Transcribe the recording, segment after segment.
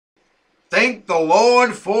Thank the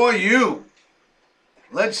Lord for you.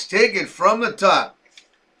 Let's take it from the top.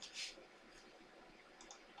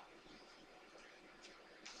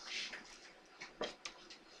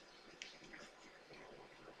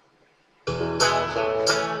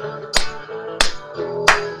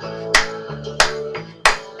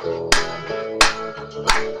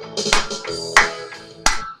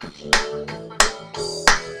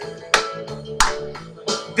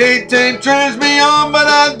 Daytime turns me on, but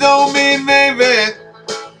I don't mean maybe.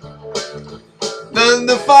 None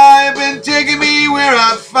the fire been taking me where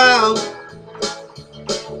I found.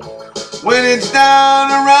 When it's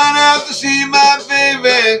down, I run out to see my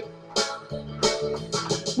baby.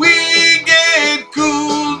 We get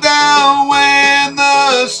cooled down when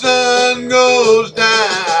the sun goes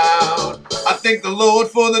down. I thank the Lord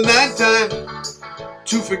for the nighttime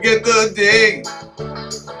to forget the day.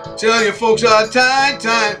 Tell your folks our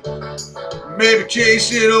time, maybe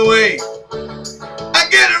chase it away. I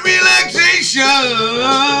get a relaxation,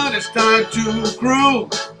 it's time to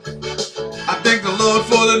cruise. I thank the Lord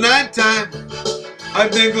for the nighttime, I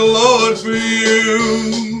thank the Lord for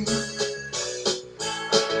you.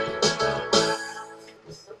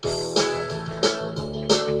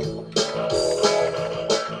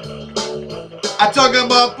 I talk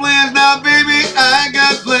about plans now, baby, I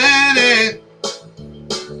got plenty.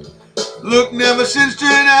 Look, never since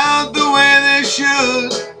turned out the way they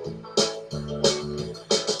should.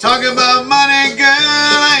 Talk about money, girl,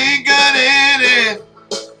 I ain't got any.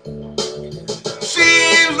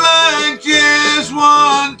 Seems like just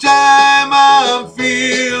one time I'm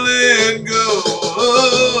feeling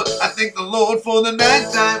good. I thank the Lord for the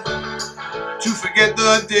nighttime to forget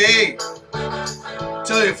the day.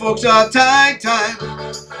 Tell your folks our time,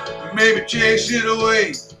 maybe chase it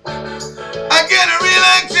away. I get a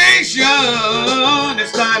relaxation,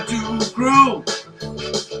 it's time to cruise.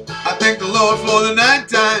 I thank the Lord for the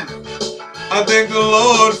nighttime, I thank the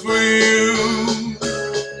Lord for you.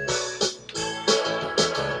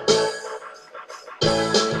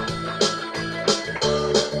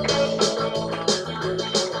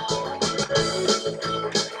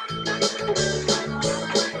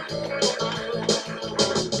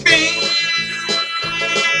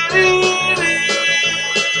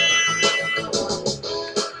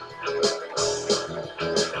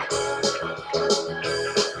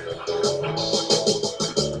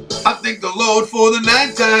 I thank the Lord for the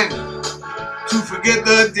nighttime to forget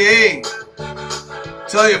the day.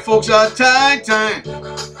 Tell your folks our time,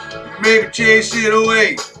 maybe chase it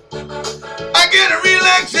away. I get a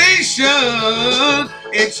relaxation,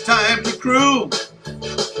 it's time to cruise.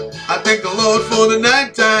 I thank the Lord for the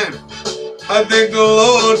nighttime, I thank the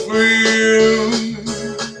Lord for you.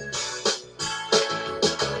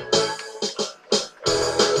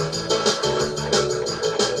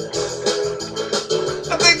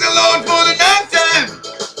 I thank the Lord for the nighttime,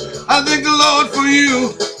 I thank the Lord for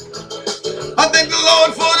you. I thank the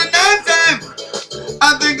Lord for the nighttime,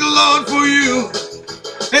 I thank the Lord for you.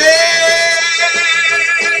 Hey!